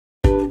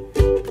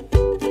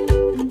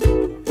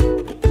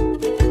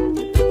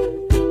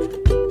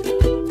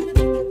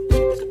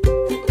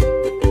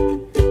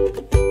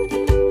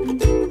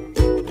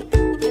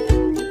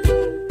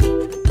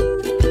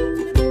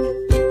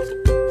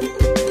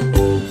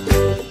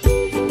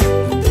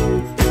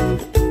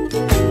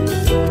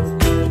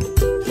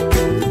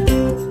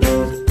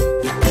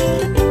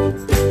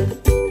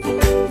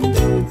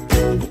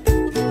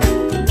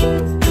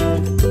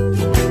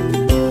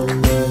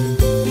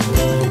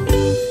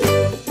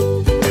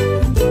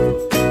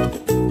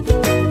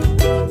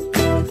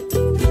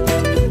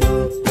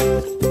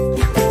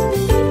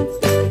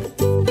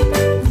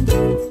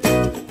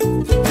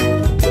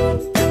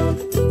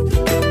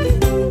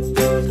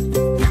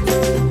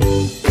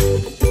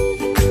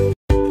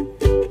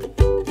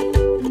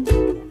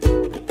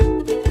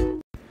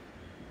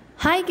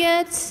Hi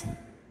kids,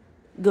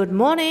 good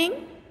morning.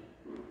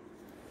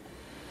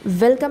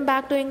 Welcome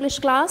back to English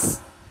class.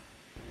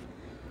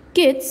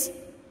 Kids,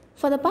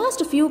 for the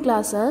past few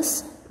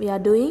classes, we are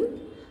doing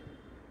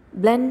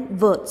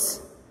blend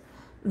words.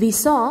 We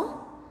saw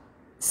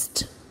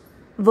st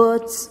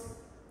words,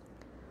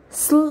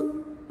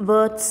 sl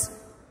words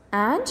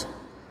and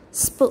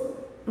sp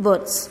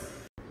words.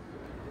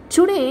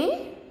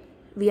 Today,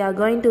 we are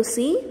going to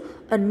see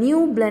a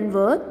new blend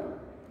word,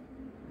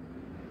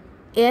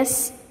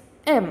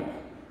 SM.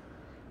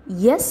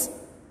 Yes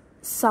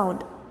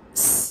sound,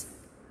 S.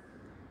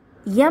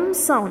 M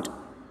sound,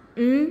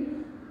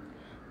 M.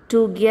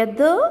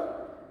 Together,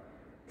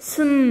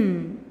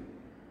 sm.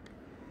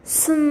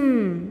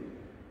 Sm.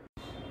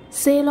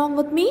 Say along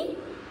with me,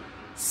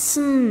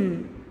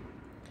 sm.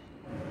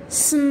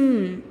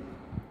 Sm.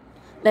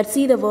 Let's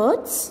see the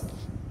words.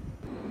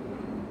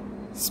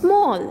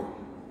 Small,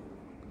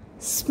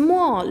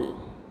 small.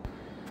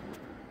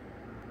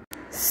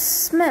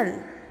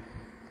 Smell,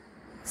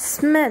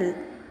 smell.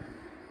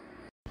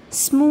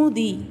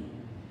 Smoothie,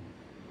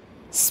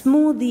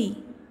 smoothie.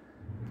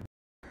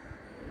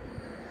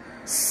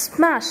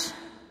 Smash,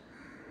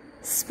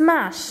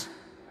 smash.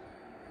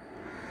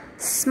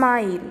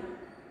 Smile,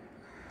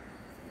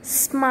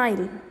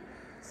 smile.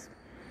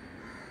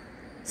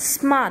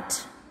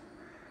 Smart,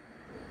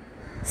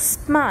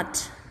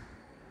 smart.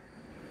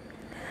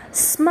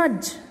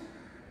 Smudge,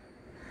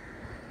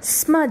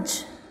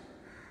 smudge.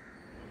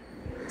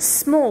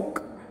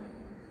 Smoke,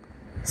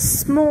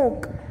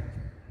 smoke.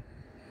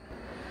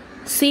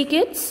 See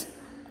kids,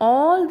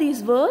 all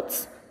these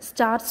words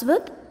starts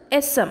with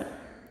SM.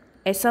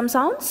 SM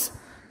sounds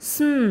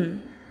sm,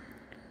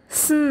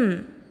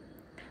 sm.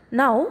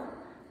 Now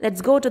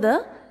let's go to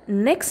the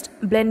next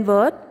blend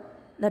word,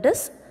 that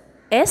is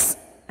S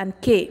and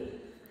K.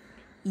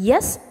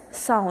 S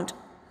sound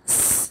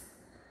S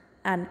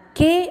and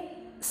K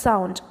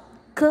sound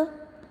K.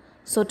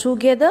 So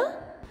together,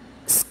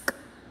 sk,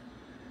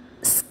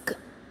 sk.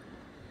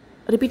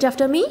 Repeat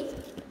after me.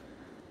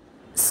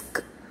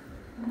 Sk,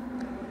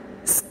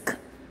 sk.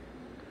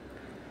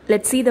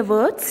 Let's see the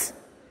words.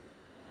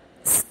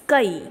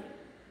 Sky,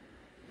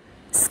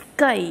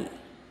 sky.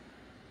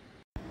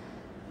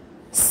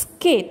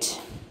 Skate,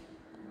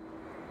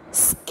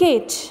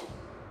 skate.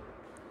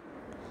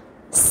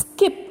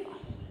 Skip,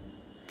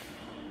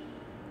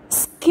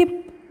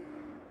 skip.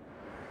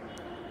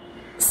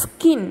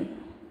 Skin,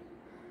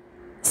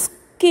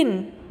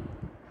 skin.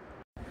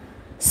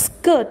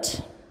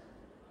 Skirt,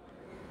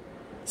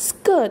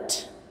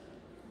 skirt.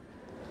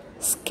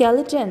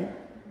 Skeleton,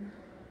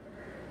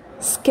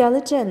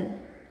 skeleton.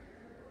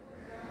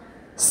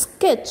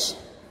 Sketch,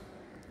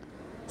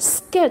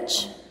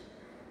 sketch.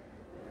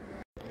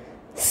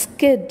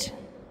 Skid,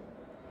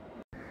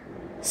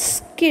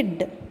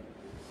 skid.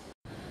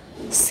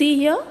 See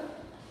here,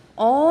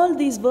 all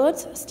these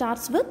words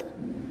starts with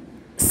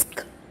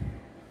sk,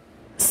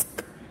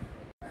 sk.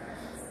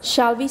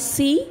 Shall we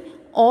see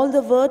all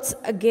the words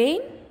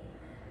again?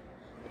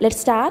 Let's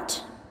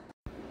start.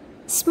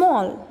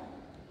 Small,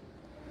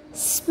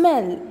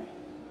 smell.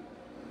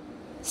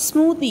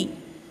 Smoothie,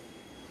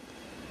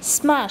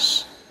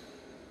 smash.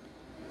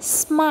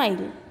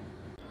 Smile,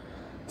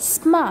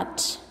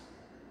 smart.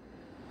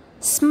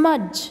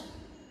 Smudge,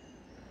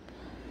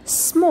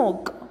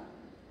 smoke.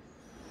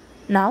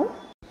 Now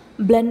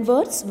blend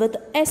words with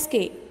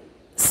SK.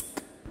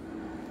 Sk,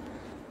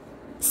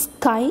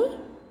 sky,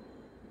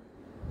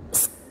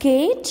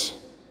 skate,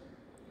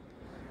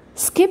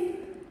 skip,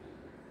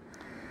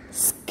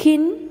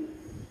 skin,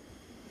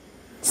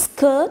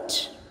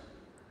 skirt,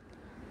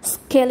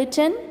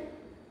 skeleton,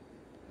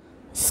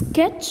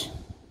 sketch,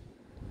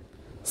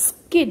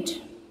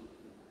 skid.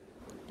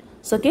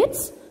 So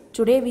kids,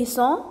 today we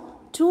saw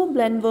two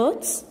blend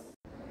words,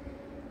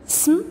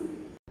 sm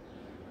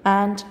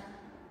and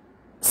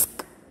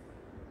sk.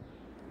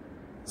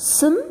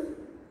 Sm,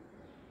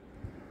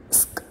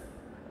 sk.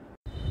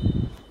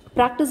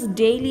 Practice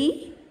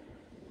daily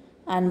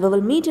and we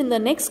will meet in the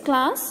next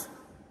class.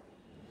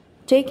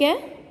 Take care.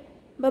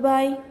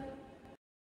 Bye-bye.